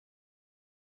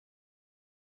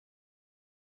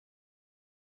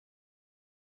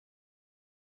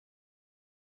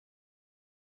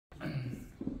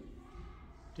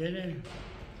tene.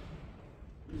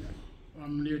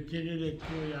 Amlio tene le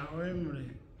tuia oemre.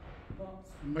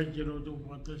 Mai te roto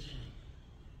patasi.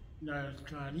 Na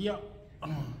skaria.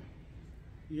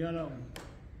 Ia lau.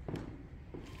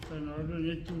 Tana ora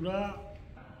ne tura.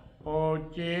 O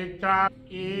te ta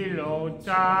ilo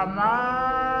tama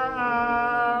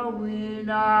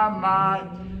wina mai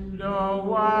lo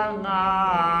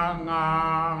wanganga.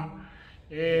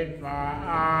 E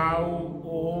whaau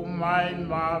o mai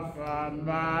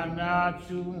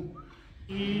mawhamanatu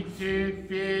I te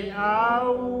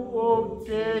whiau o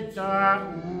te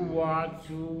tau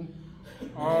atu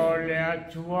o le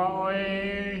atua oe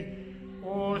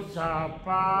o sa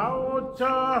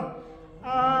paota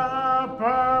a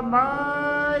pa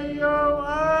mai o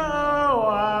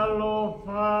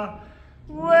alofa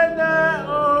wena o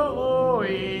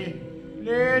oe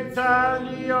le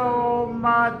tali o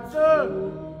mata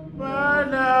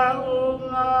mana o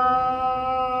ngā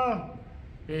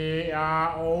pe a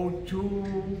o tu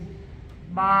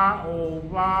ma o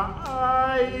wa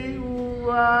ai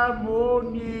ua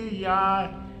moni ai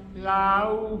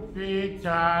lau pe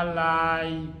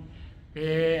talai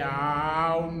pe a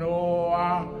o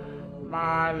noa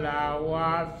ma lau a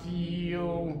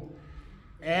fio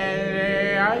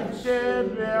ele ai se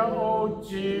me o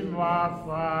te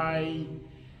mawhai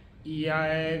ia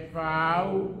e whau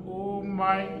o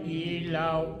mai I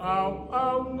lau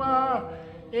au ngā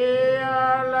e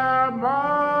ala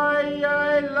mai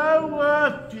ai lau a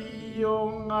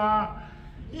fionga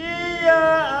ia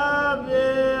a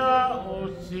vea o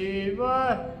se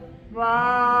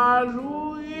walu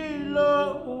I lo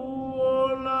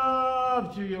uola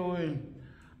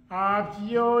a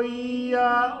fio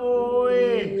ia oe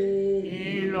I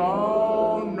lo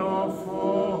nofo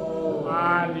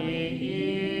ali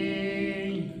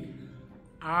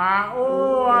a o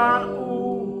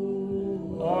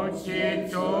o te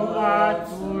toa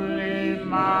tule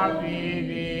ma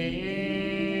vivi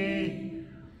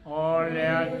o le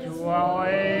atua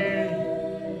oe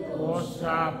o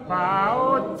sa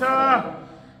paota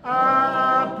a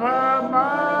pa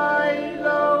mai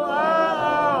lo a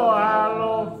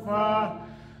alofa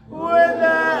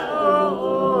wena o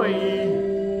oe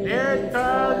le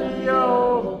talio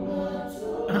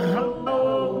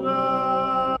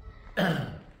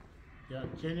ya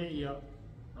tene ia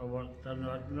awa tana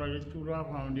atuna le tura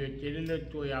whaundia tene le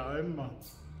to ya oema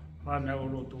whana o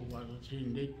roto wata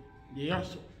tene le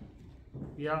aso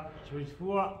ia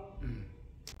soifua.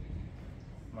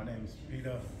 My name is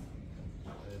Peter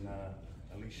and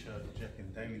Alicia, Jack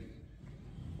and Daly.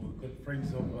 We're good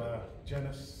friends of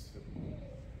Janice.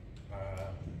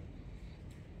 Our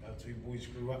two boys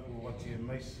grew up with Uati and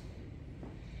Mace.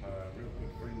 Real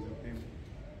good friends of them.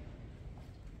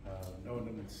 Knowing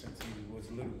him since he was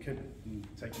a little kid and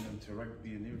taking him to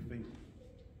rugby and everything.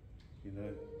 You know,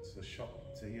 it's a shock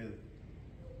to hear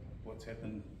what's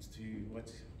happened to you.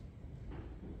 But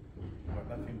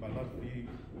nothing but love for you,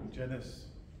 Janice,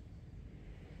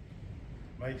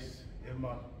 Mace,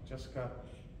 Emma, Jessica.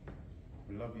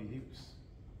 We love you heaps.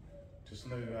 Just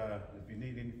know if you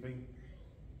need anything,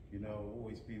 you know, I'll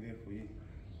always be there for you.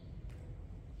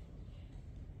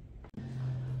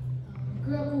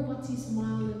 Grew up with Uati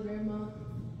Smile and Grandma.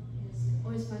 He was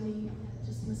always funny.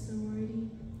 Just missed him already.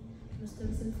 Missed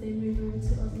him since they moved over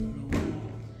to Aussie.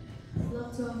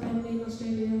 Love to our family in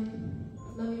Australia.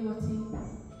 Love you, Uati.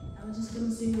 And we're just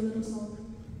gonna sing a little song.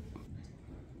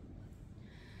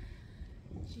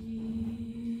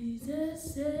 Jesus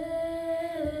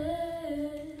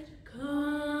said,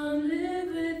 "Come live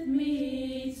with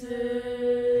me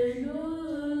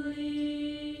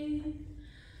eternally.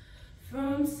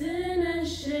 From sin and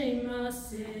shame I'll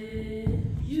set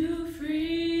you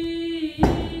free.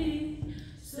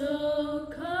 So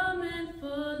come and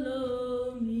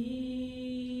follow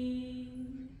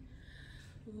me."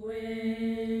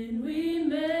 When we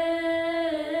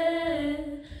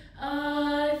met,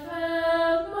 I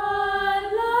felt my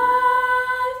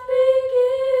life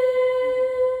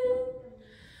begin.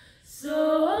 So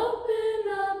open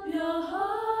up your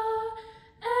heart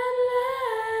and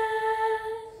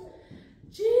let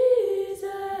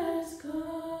Jesus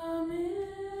come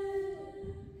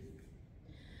in.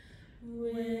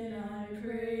 When I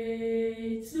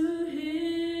pray to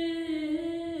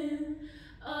Him,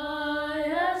 I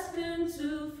ask Him to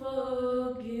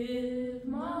forgive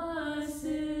my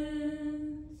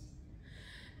sins,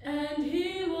 and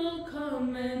He will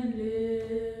come and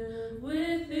live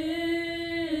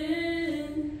within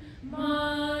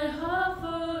my heart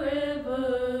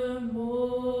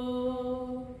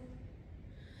forevermore.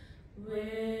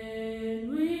 When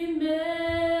we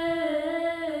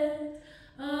met,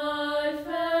 I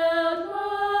felt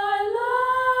my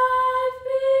life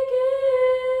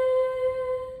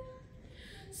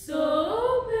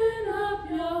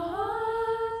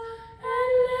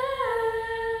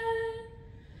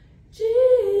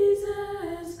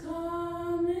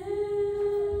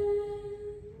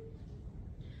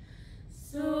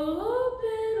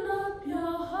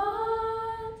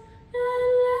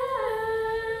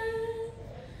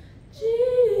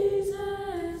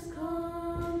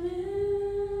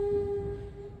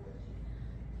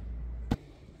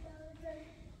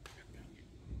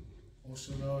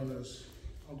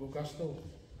Pastor.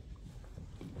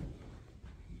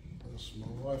 That's my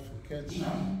wife and kids. I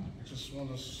just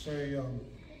want to say,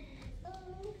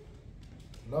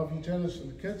 love you, Janice,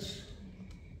 and the kids.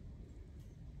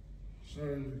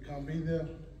 Sorry we can't be there.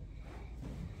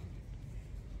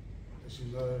 As you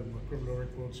know, my criminal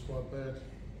record's quite bad.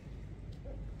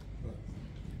 But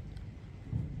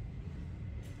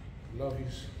love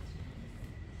yous.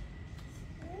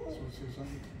 Just want to say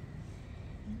something.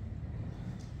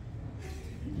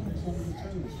 Say something to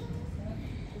Janice.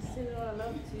 Just say all I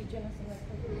love to you, Janice, and my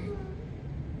family.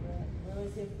 We're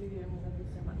always here for you and we love you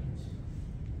so much.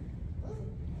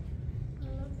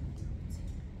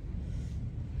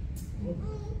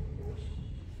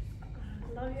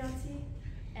 Love you, Auntie,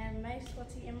 and Mace,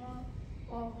 Uati, Emma.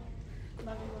 Oh,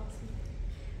 love you, Auntie.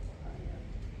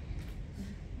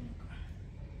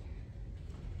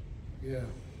 Yeah.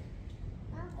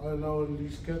 I know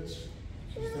these kids,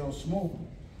 since they were small,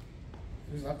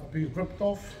 it's like being ripped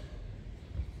off.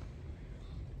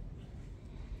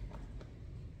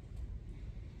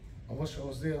 I wish I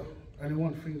was there. Only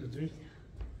one thing to do.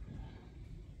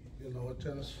 You know what,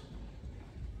 Janice?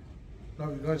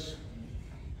 Love you guys.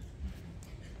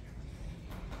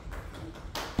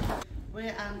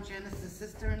 We're Janice's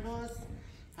sister-in-laws.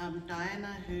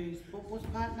 Diana, who's Bobo's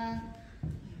partner.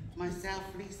 Myself,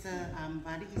 Lisa,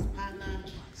 Vari's partner.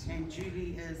 And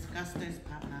Julie is Gusto's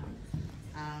partner.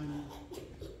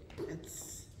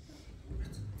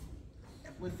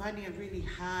 We're finding it really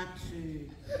hard to...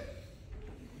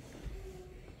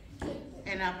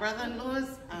 And our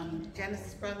brother-in-laws,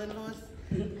 Janice's brother-in-laws,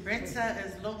 Retsa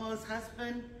is Loho's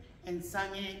husband, and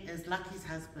Sange is Lucky's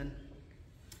husband.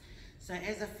 So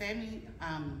as a family,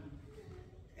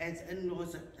 as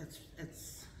in-laws,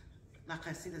 it's like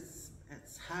I said,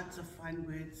 it's hard to find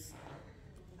words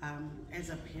as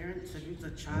a parent to lose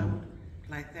a child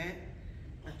like that.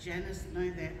 But Janice, know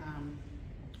that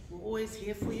we're always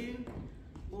here for you.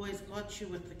 Always got you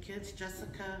with the kids,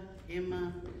 Jessica,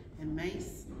 Emma, and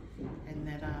Mace, and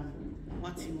that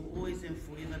Uati will always and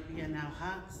forever be in our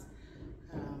hearts.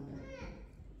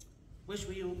 Wish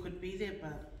we all could be there,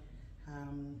 but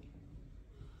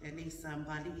at least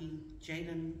Vali,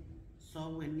 Jaden,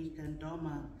 Sol, and Nika, and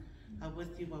Doma are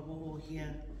with you, but we're all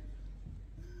here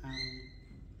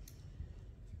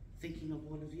thinking of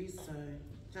all of you. So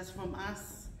just from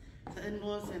us, the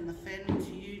in-laws and the family,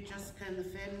 to you, Jessica and the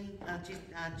family,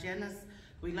 Janice,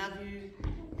 we love you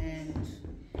and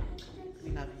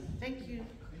we love you. Thank you.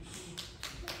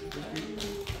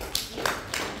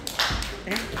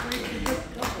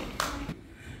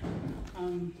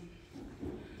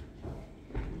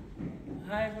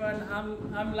 Hi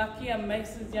everyone, I'm Lucky, I'm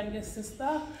Mace's youngest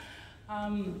sister.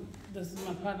 This is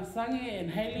my partner Sange and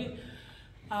Hayley.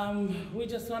 We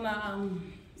just want to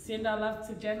send our love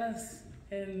to Janice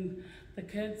and the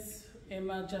kids,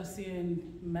 Emma, Jessie and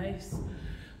Mace.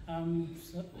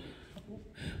 So,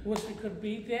 wish we could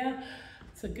be there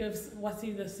to give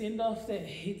Uati the send-off that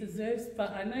he deserves,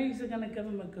 but I know you're going to give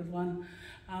him a good one.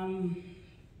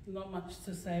 Not much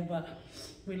to say, but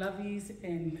we love you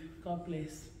and God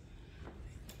bless.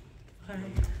 Bye.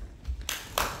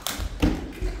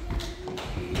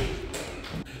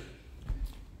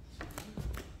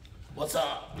 What's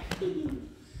up?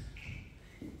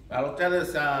 I'll tell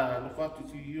us, look after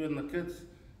to you and the kids.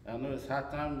 I know it's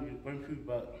hard time you're going through,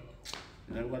 but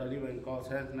you know, we've got to leave it in God's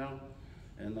hands now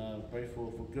and pray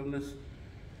for forgiveness.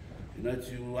 You know,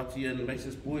 to Uati and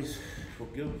Mace's boys,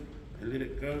 forgive and let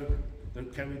it go.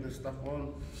 Don't carry this stuff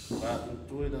on, but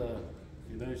enjoy the,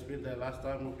 you know, spend that last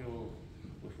time with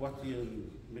Uati and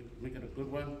make it a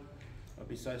good one. But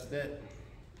besides that,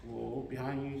 we're all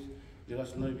behind you. Let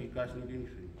us know if you guys need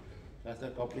anything. That's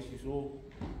that. God bless you all.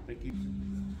 Thank you.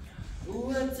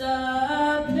 Uati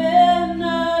Pele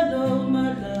Faletolu.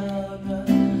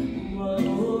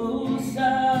 Uati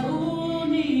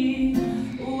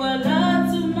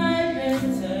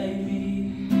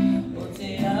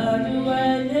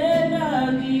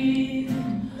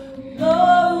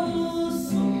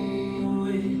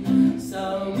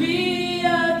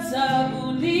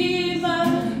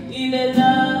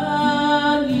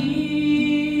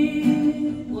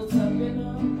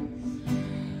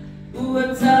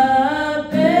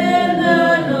Pele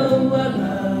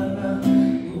Faletolu.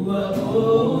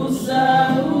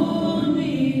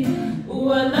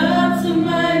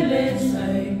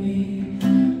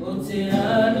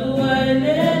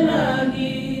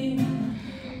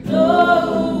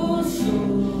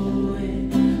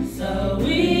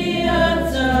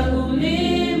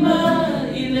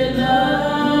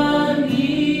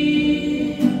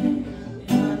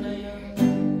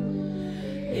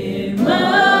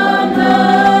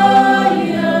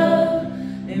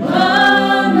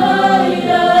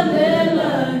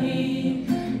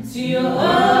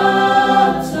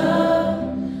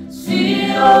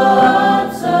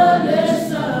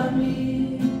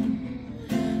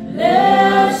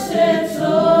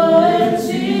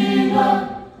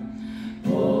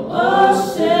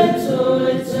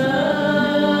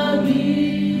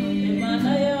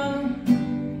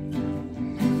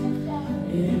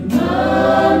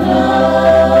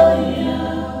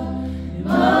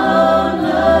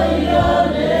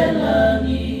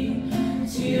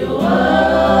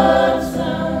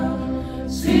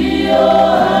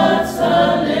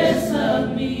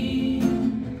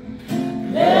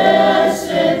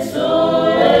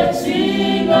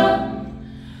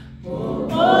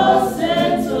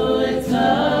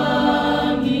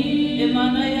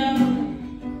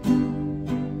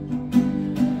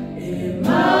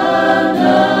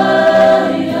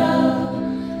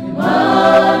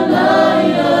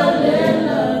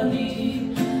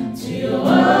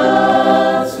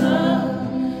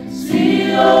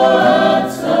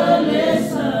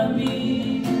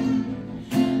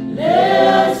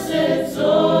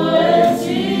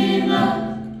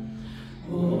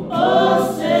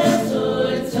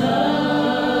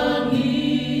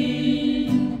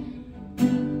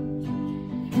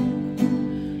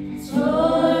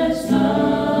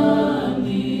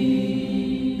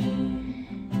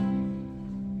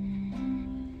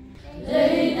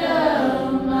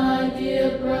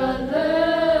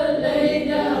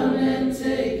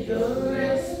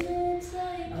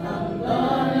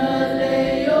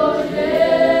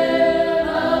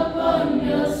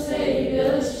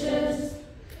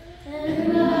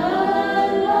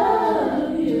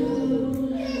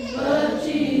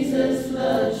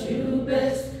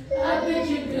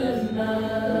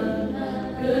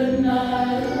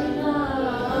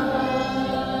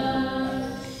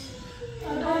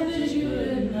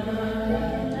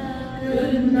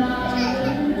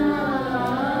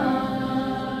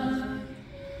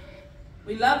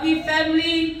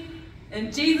 In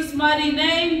Jesus' mighty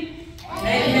name,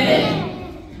 amen.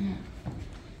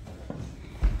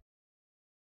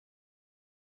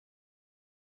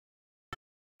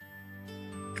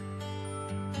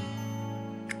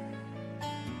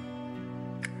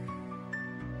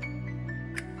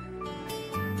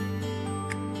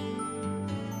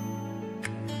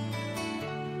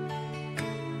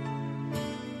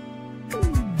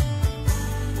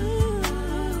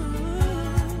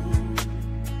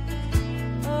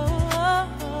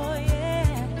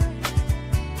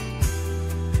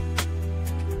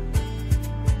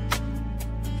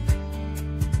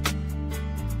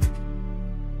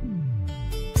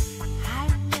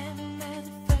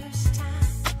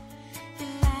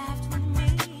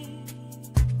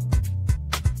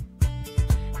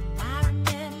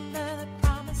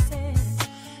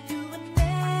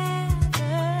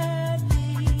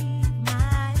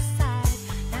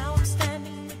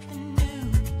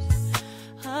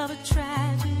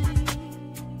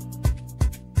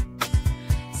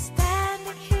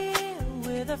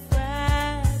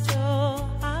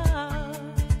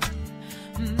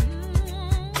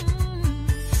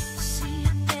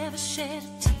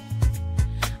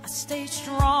 Stay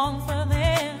strong for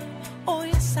them. Oh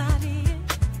yes I did.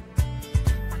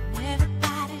 When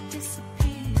everybody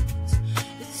disappears,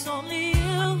 it's only